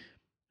happy.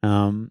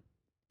 And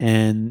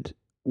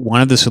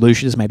one of the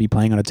solutions may be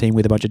playing on a team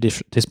with a bunch of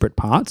disparate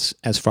parts,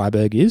 as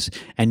Freiburg is,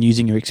 and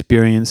using your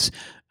experience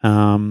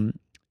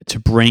to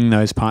bring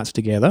those parts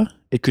together.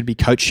 It could be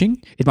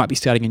coaching. It might be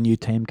starting a new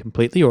team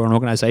completely, or an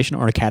organization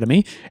or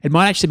academy. It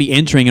might actually be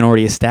entering an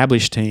already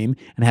established team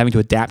and having to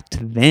adapt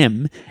to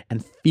them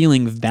and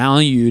feeling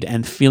valued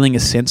and feeling a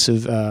sense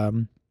of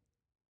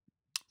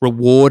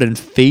reward and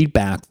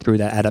feedback through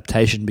that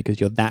adaptation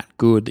because you're that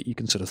good that you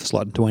can sort of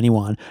slot into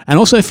anyone. And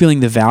also feeling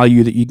the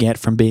value that you get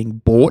from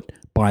being bought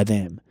by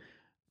them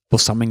for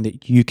something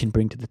that you can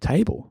bring to the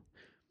table.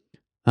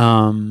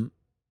 Like,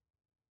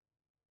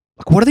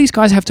 what do these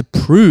guys have to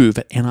prove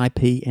at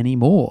NIP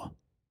anymore?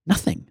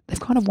 Nothing. They've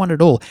kind of won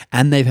it all,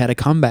 and they've had a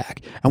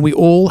comeback. And we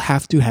all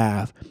have to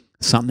have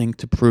something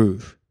to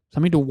prove,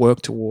 something to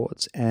work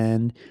towards,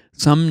 and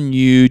some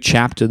new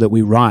chapter that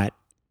we write.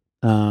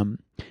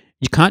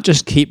 You can't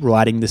just keep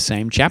writing the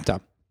same chapter.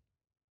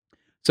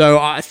 So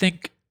I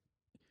think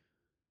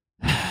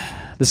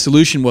the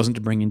solution wasn't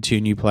to bring in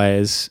 2 new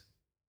players.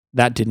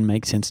 That didn't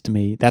make sense to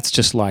me. That's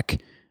just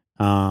like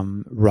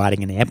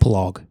writing an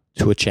epilogue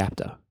to a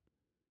chapter.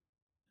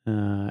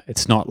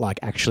 It's not like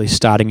actually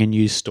starting a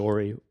new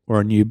story or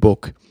a new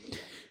book.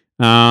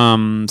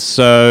 So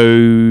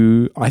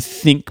I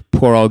think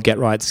poor old Get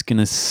Right's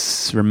going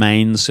to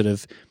remain sort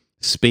of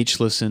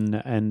speechless and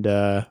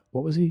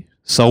what was he?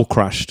 Soul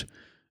crushed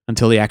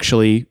until he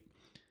actually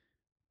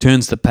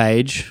turns the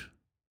page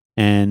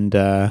and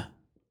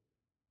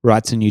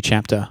writes a new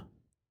chapter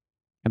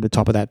at the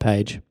top of that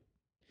page.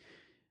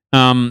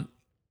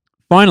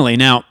 Finally,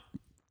 now,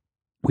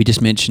 we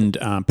just mentioned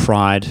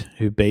Pride,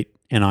 who beat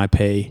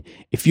NIP.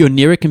 If you're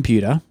near a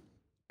computer,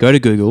 go to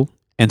Google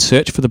and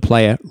search for the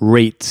player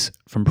Reatz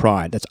from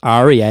Pride. That's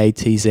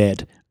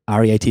Reatz,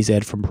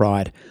 Reatz from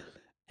Pride.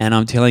 And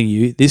I'm telling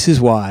you, this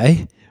is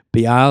why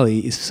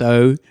Bialy is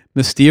so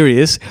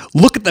mysterious.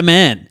 Look at the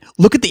man.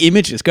 Look at the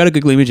images. Go to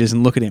Google Images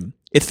and look at him.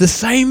 It's the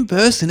same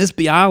person as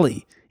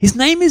Bialy. His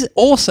name is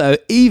also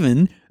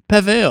even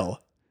Pavel.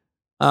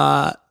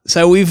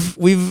 So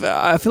we've.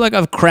 I feel like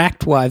I've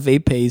cracked why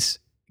VP's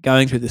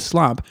going through this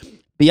slump.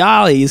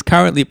 Bialy is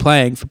currently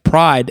playing for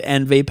Pride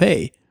and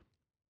VP.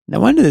 No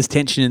wonder there's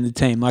tension in the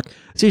team. Like,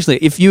 seriously,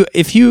 if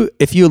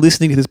you're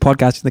listening to this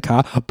podcast in the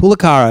car, pull a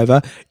car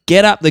over,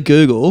 get up the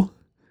Google,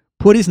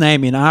 put his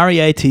name in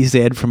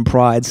Reatz from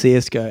Pride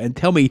CSGO, and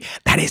tell me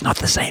that is not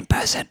the same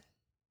person.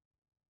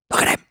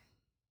 Look at him.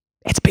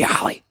 It's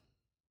Bialy.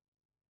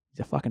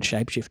 He's a fucking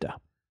shapeshifter.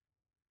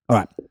 All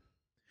right.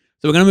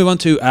 So we're going to move on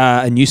to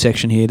a new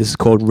section here. This is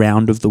called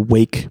Round of the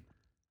Week.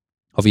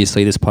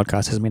 Obviously, this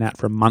podcast hasn't been out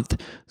for a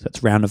month, so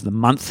it's Round of the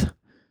Month.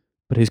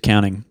 But who's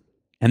counting?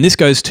 And this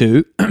goes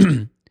to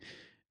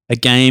a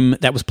game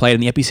that was played in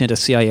the Epicenter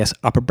CIS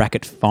Upper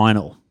Bracket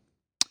Final.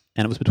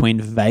 And it was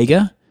between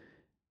Vega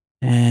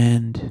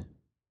and...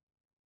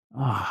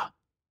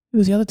 who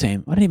was the other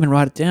team? I didn't even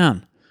write it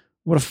down.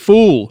 What a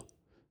fool.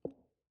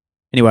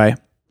 Anyway,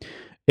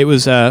 it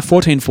was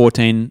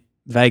 14-14.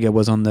 Vega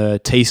was on the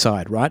T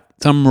side, right?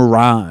 It's a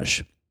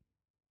Mirage.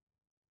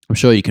 I'm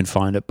sure you can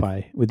find it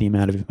with the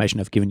amount of information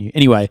I've given you.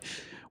 Anyway,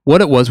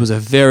 what it was a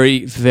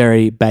very,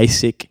 very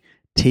basic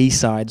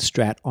T-side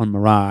strat on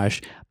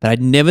Mirage that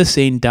I'd never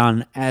seen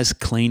done as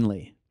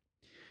cleanly.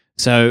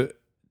 So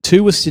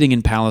 2 was sitting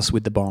in Palace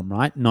with the bomb,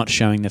 right? Not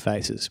showing their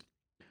faces.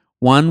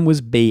 1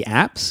 was B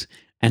apps,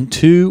 and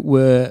 2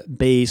 were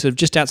B sort of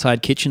just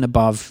outside kitchen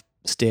above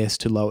stairs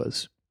to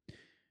lowers.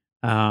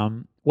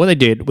 What they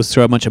did was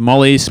throw a bunch of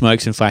mollies,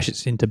 smokes, and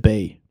flashes into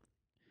B.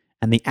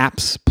 And the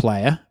apps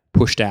player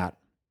pushed out.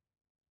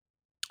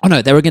 Oh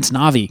no, they were against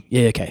Na'Vi.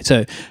 Yeah, okay.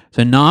 So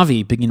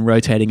Na'Vi begin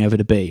rotating over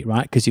to B,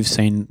 right? Because you've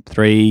seen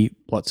 3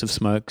 lots of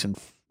smokes and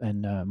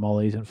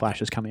mollies and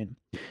flashes come in.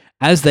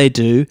 As they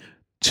do,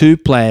 2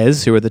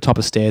 players who are at the top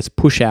of stairs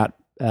push out.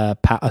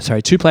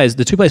 The 2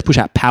 players push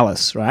out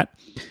Palace, right?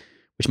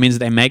 Which means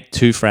that they make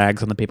 2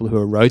 frags on the people who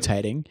are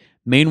rotating.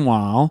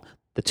 Meanwhile,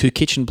 the 2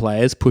 kitchen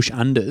players push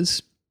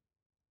unders,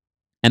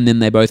 and then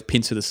they both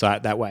pincer the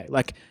site that way.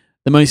 Like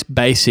the most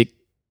basic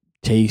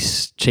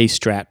cheese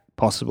strat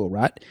possible,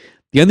 right?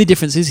 The only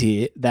difference is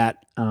here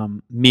that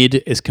mid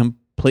is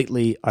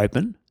completely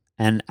open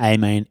and A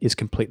main is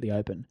completely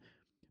open.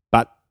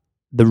 But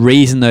the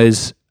reason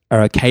those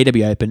are okay to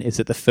be open is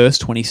that the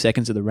first 20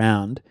 seconds of the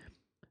round,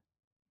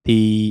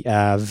 the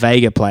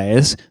Vega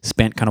players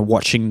spent kind of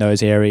watching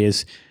those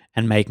areas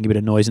and making a bit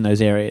of noise in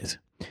those areas.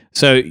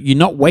 So you're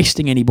not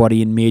wasting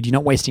anybody in mid, you're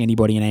not wasting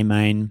anybody in A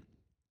main.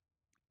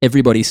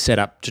 Everybody's set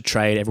up to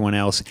trade everyone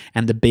else,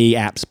 and the B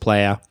apps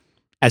player,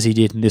 as he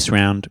did in this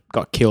round,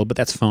 got killed, but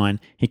that's fine.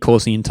 He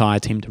caused the entire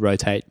team to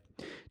rotate.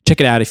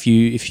 Check it out if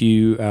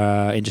you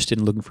are interested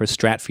in looking for a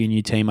strat for your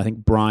new team. I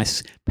think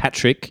Bryce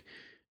Patrick,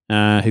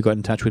 who got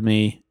in touch with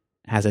me,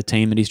 has a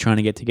team that he's trying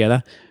to get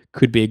together.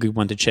 Could be a good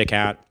one to check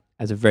out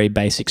as a very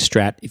basic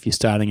strat if you're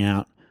starting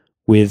out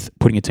with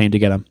putting a team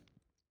together.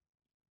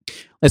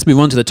 Let's move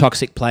on to the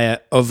Toxic Player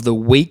of the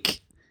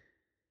Week.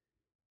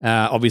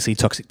 Obviously,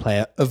 Toxic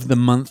Player of the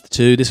Month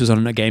too. This was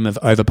on a game of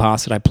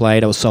Overpass that I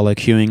played. I was solo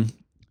queuing.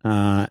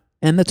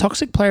 And the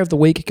Toxic Player of the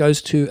Week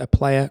goes to a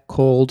player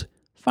called,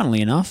 funnily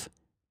enough,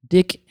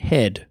 Dick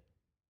Head.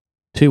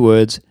 2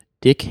 words,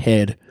 Dick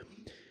Head.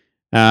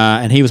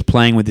 And he was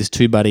playing with his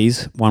 2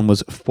 buddies. One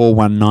was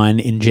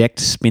 419 Inject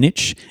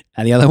Spinach,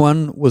 and the other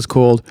one was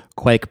called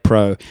Quake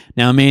Pro.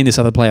 Now, me and this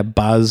other player,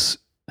 Buzz,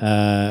 we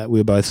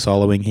were both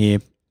soloing here.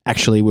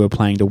 Actually, we were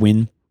playing to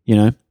win,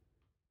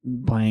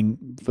 playing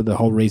for the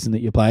whole reason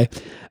that you play.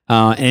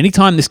 And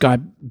anytime this guy,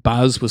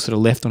 Buzz, was sort of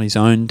left on his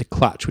own to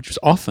clutch, which was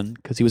often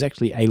because he was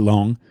actually A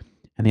long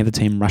and the other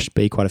team rushed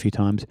B quite a few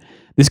times,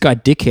 this guy,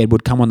 Dickhead,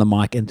 would come on the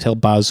mic and tell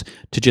Buzz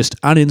to just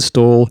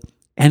uninstall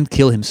and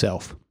kill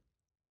himself.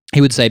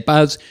 He would say,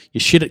 Buzz, you're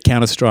shit at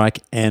Counter-Strike,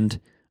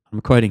 and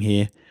I'm quoting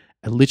here,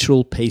 a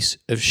literal piece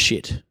of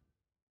shit.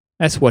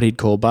 That's what he'd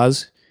call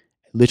Buzz,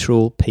 a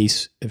literal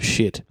piece of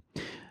shit.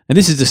 And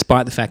this is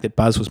despite the fact that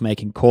Buzz was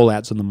making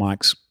call-outs on the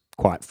mics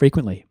quite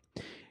frequently.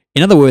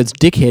 In other words,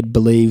 Dickhead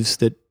believes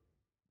that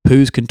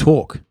poos can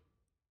talk.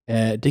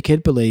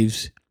 Dickhead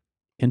believes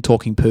in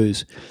talking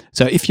poos.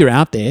 So if you're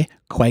out there,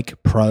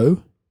 Quake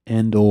Pro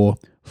and or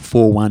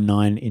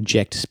 419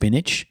 Inject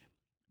Spinach,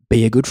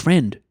 be a good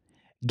friend.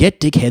 Get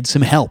Dickhead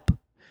some help.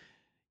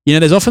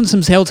 There's often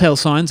some telltale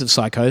signs of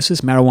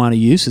psychosis. Marijuana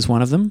use is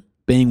one of them.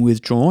 Being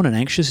withdrawn and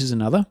anxious is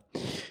another.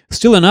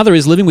 Still another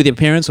is living with your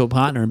parents or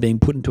partner and being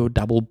put into a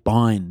double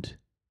bind.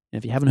 Now,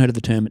 if you haven't heard of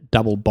the term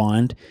double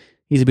bind,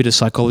 here's a bit of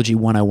psychology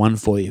 101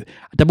 for you.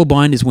 A double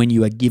bind is when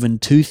you are given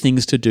two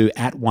things to do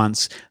at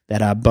once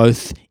that are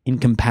both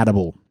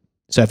incompatible.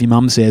 So if your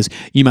mum says,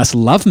 you must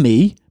love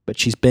me, but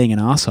she's being an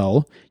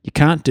asshole, you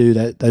can't do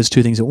those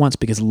two things at once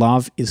because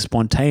love is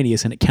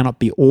spontaneous and it cannot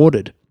be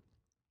ordered.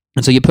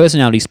 And so your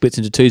personality splits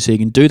into two, so you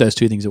can do those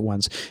two things at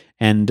once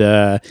and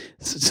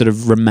sort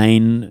of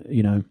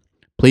remain,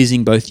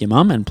 pleasing both your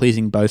mum and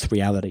pleasing both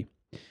reality.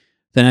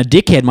 Then a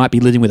dickhead might be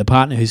living with a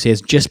partner who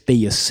says, just be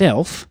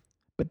yourself,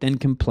 but then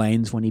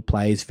complains when he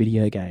plays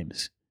video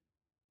games.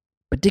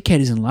 But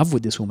dickhead is in love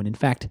with this woman. In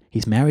fact,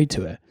 he's married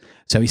to her.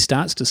 So he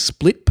starts to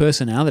split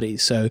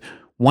personalities. So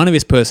one of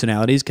his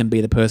personalities can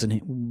be the person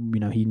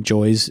he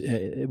enjoys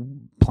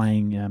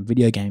playing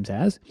video games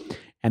as,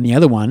 and the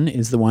other one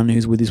is the one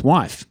who's with his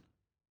wife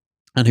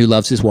and who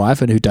loves his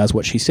wife and who does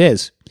what she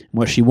says,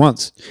 what she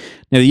wants.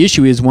 Now, the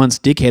issue is once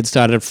dickhead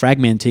started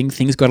fragmenting,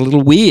 things got a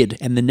little weird,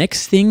 and the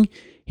next thing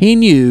he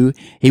knew,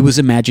 he was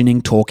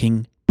imagining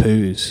talking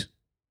poos.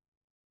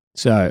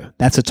 So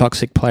that's a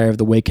toxic player of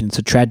the week, and it's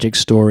a tragic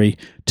story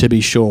to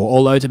be sure.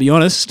 Although, to be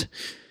honest,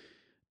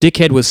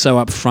 dickhead was so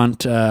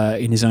upfront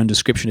in his own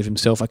description of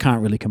himself, I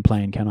can't really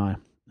complain, can I?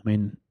 I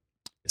mean,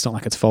 it's not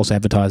like it's false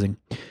advertising.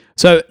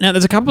 So now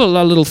there's a couple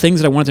of little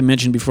things that I wanted to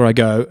mention before I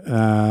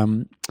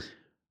go.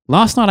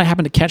 Last night I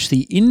happened to catch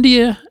the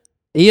India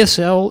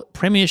ESL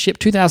Premiership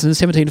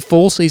 2017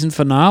 fall season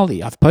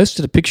finale. I've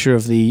posted a picture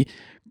of the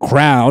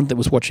crowd that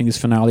was watching this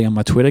finale on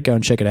my Twitter. Go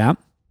and check it out.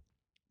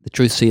 The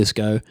Truth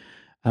CSGO.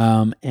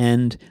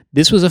 And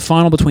this was a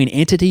final between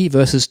Entity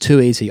versus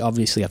 2Easy.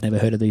 Obviously, I've never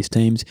heard of these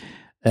teams.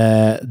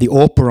 The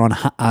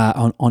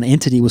AWPer on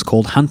Entity was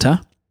called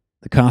Hunter.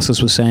 The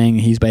casters were saying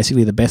he's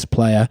basically the best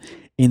player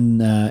in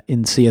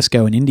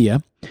CSGO in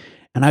India.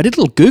 And I did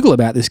a little Google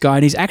about this guy,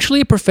 and he's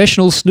actually a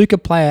professional snooker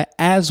player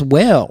as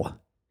well.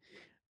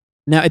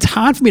 Now, it's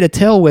hard for me to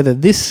tell whether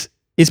this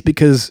is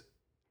because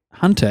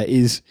Hunter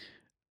is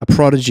a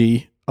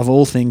prodigy of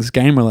all things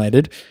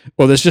game-related,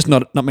 or there's just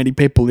not many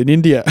people in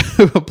India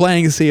who are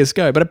playing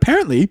CSGO. But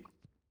apparently,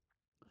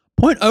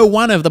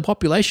 0.01 of the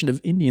population of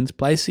Indians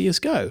play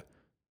CSGO.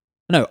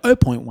 No,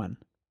 0.1.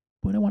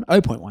 0.01?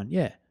 0.1,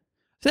 yeah.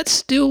 So that's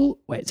still...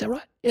 Wait, is that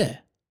right? Yeah.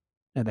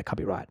 No, that can't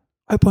be right.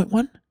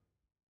 0.1?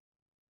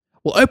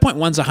 Well,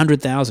 0.1's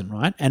 100,000,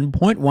 right? And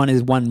 0.1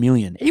 is 1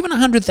 million. Even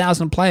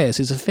 100,000 players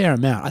is a fair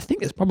amount. I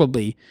think there's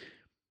probably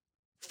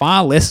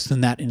far less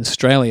than that in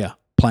Australia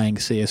playing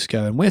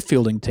CSGO, and we're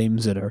fielding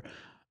teams that are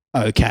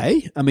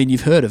okay. I mean,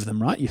 you've heard of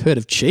them, right? You've heard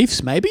of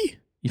Chiefs, maybe?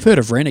 You've heard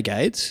of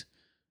Renegades.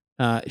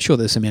 Sure,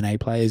 there's some NA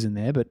players in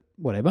there, but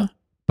whatever.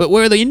 But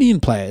where are the Indian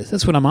players?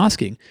 That's what I'm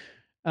asking.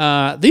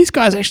 These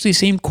guys actually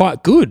seem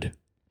quite good.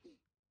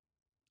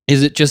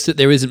 Is it just that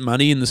there isn't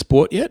money in the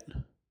sport yet?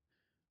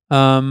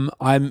 I'm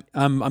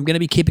going to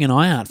be keeping an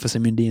eye out for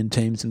some Indian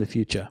teams in the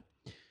future.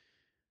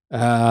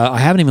 I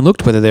haven't even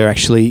looked whether they're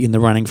actually in the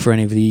running for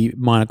any of the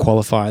minor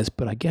qualifiers,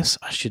 but I guess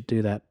I should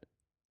do that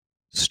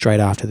straight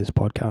after this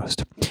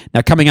podcast.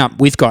 Now, coming up,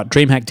 we've got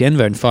DreamHack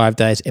Denver in 5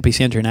 days,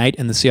 Epicenter in 8,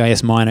 and the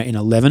CIS Minor in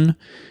 11.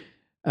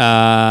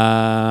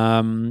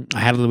 I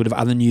had a little bit of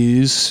other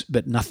news,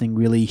 but nothing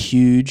really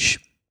huge.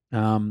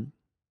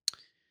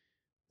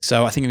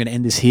 So I think I'm going to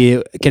end this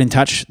here. Get in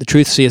touch, the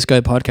Truth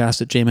CSGO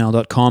podcast at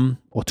gmail.com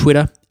or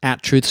Twitter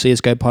at Truth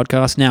CSGO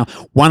podcast. Now,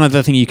 one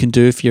other thing you can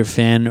do if you're a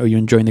fan or you're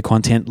enjoying the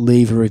content,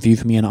 leave a review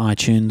for me on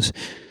iTunes.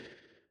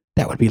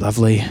 That would be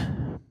lovely.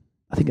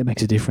 I think it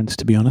makes a difference,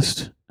 to be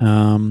honest.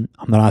 I'm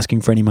not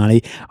asking for any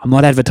money. I'm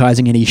not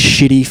advertising any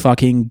shitty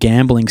fucking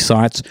gambling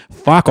sites.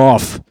 Fuck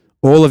off,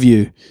 all of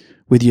you,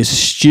 with your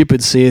stupid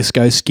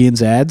CSGO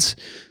skins ads.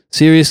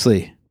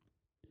 Seriously.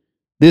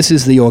 This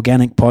is the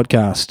organic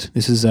podcast.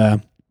 This is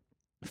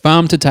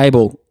farm to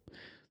table.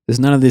 There's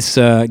none of this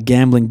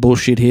gambling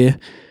bullshit here.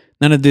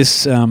 None of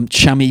this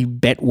chummy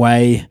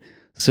betway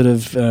sort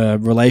of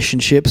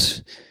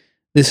relationships.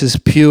 This is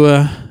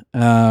pure,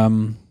 how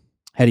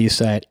do you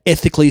say it,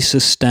 ethically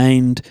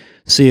sustained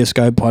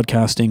CSGO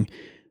podcasting.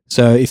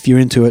 So if you're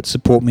into it,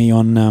 support me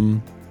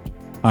on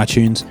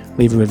iTunes.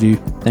 Leave a review.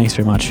 Thanks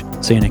very much.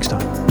 See you next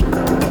time.